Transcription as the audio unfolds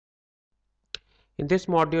In this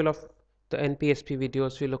module of the NPSP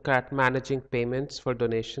videos, we look at managing payments for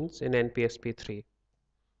donations in NPSP 3.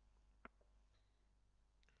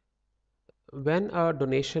 When a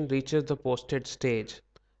donation reaches the posted stage,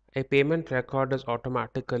 a payment record is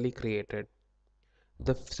automatically created.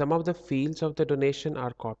 Some of the fields of the donation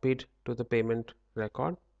are copied to the payment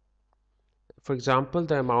record. For example,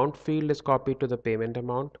 the amount field is copied to the payment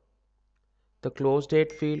amount, the close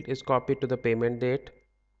date field is copied to the payment date,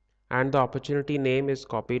 and the opportunity name is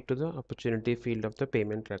copied to the opportunity field of the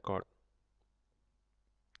payment record.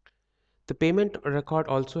 The payment record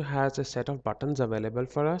also has a set of buttons available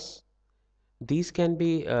for us. These can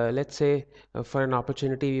be, let's say, for an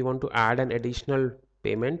opportunity we want to add an additional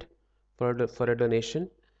payment for a donation.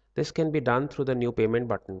 This can be done through the new payment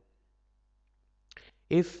button.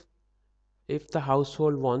 If if the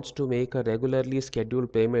household wants to make a regularly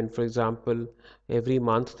scheduled payment, for example, every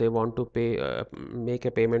month they want to make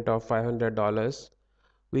a payment of $500,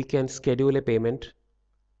 we can schedule a payment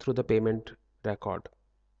through the payment record.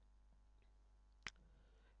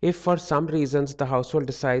 If for some reasons the household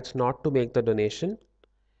decides not to make the donation,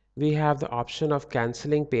 we have the option of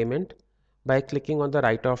canceling payment by clicking on the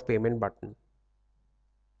write off payment button.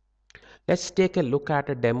 Let's take a look at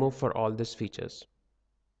a demo for all these features.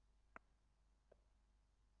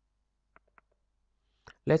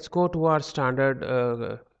 Let's go to our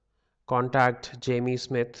standard contact Jamie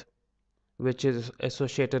Smith, which is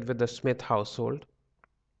associated with the Smith household.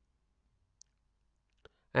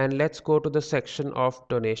 And let's go to the section of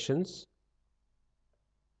donations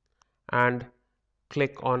and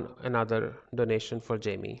click on another donation for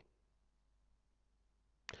Jamie.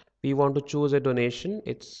 We want to choose a donation.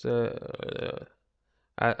 It's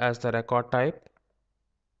as the record type.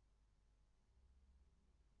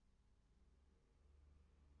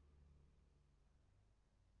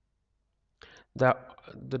 The,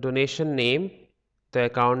 the donation name, the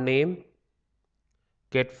account name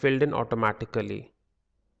get filled in automatically.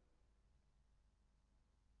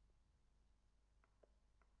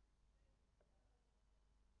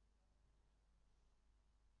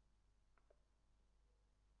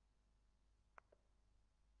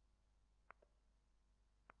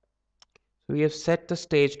 So we have set the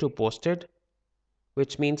stage to posted,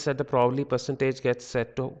 which means that the probability percentage gets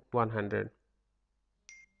set to 100.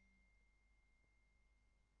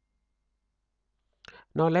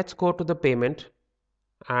 Now let's go to the payment,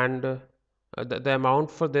 and the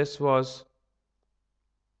amount for this was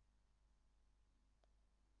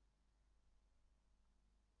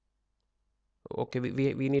okay.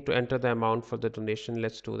 We need to enter the amount for the donation.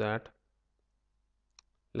 Let's do that.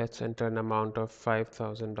 Let's enter an amount of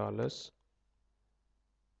 $5,000.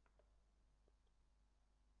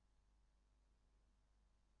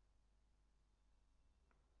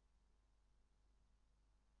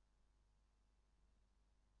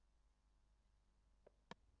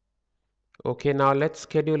 Okay, now let's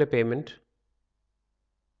schedule a payment.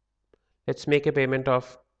 Let's make a payment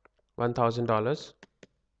of $1,000.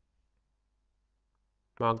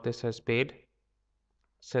 Mark this as paid.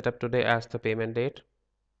 Set up today as the payment date,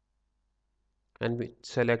 and we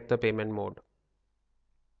select the payment mode.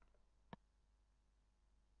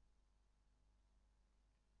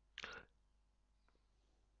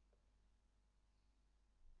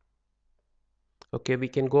 Okay, we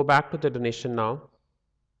can go back to the donation now.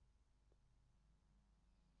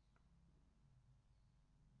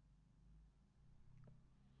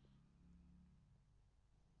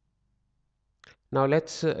 Now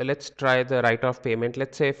let's try the write-off payment.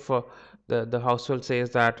 Let's say if the household says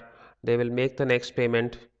that they will make the next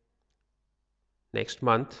payment next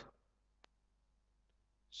month.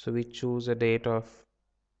 So we choose a date of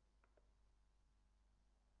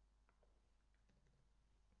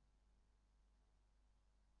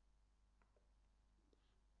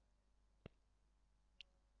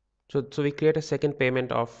so we create a second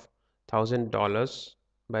payment of $1,000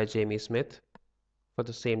 by Jamie Smith for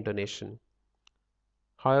the same donation.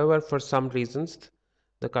 However, for some reasons,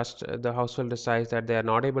 the household decides that they are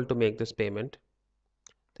not able to make this payment.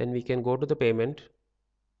 Then we can go to the payment,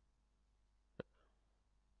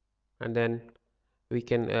 and then we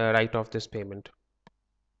can write off this payment.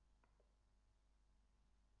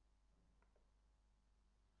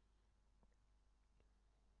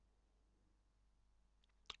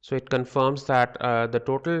 So it confirms that the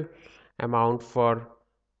total amount for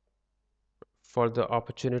the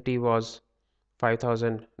opportunity was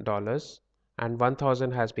 $5,000, and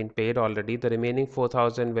 1,000 has been paid already. The remaining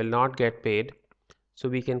 4,000 will not get paid. So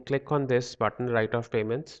we can click on this button, write off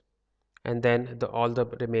payments, and then all the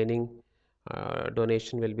remaining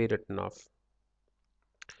donation will be written off.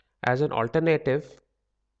 As an alternative,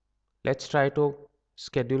 Let's try to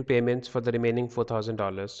schedule payments for the remaining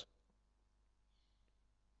 $4,000.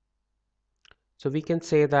 So we can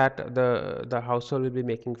say that the household will be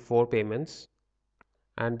making 4 payments,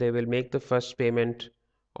 and they will make the first payment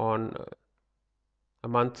on a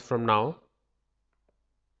month from now,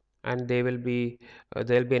 and there'll be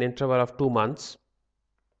an interval of 2 months,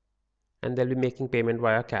 and they'll be making payment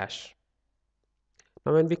via cash.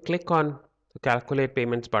 Now when we click on the calculate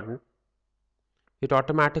payments button, it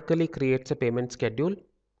automatically creates a payment schedule.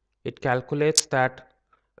 It calculates that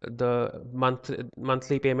the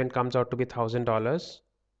monthly payment comes out to be $1,000,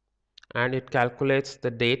 and it calculates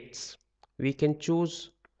the dates. We can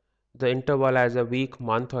choose the interval as a week,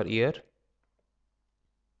 month, or year.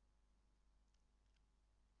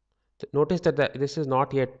 Notice that this is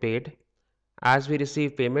not yet paid. As we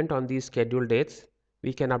receive payment on these scheduled dates,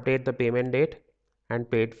 we can update the payment date and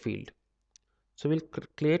paid field. So we'll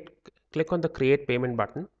click on the create payment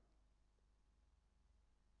button.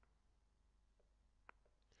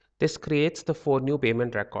 This creates the 4 new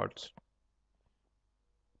payment records.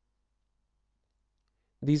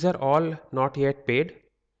 These are all not yet paid,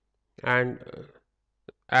 and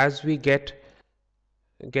as we get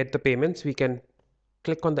the payments, we can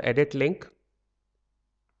click on the edit link.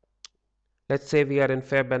 Let's say we are in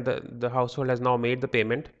Feb and the household has now made the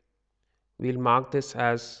payment. We'll mark this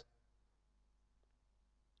as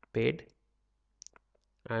paid,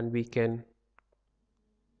 and we can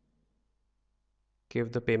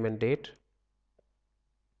give the payment date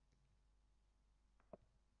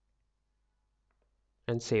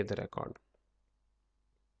and save the record.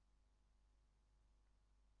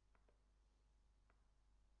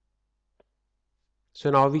 So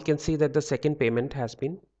now we can see that the second payment has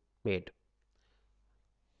been made.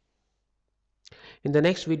 In the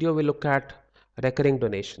next video, we'll look at recurring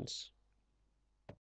donations.